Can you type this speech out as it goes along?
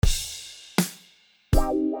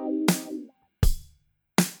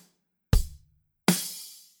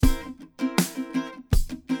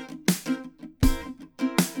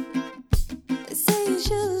They say you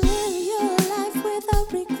should live your life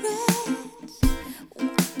without regrets.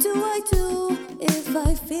 What do I do if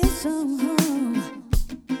I feel somehow?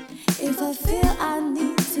 If I feel I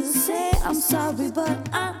need to say I'm sorry, but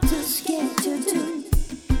I'm too scared to do.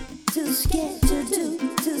 Too scared to do,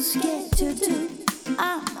 too scared to do.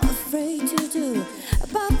 I'm afraid to do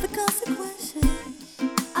about the consequences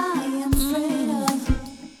I am afraid of.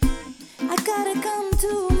 I gotta come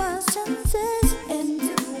to my senses and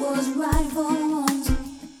do what's right for once.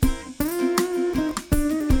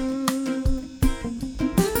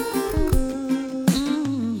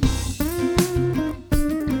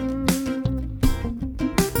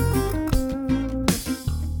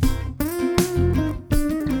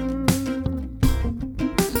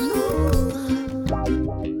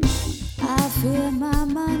 I fear my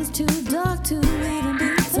mind is too dark to read and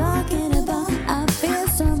be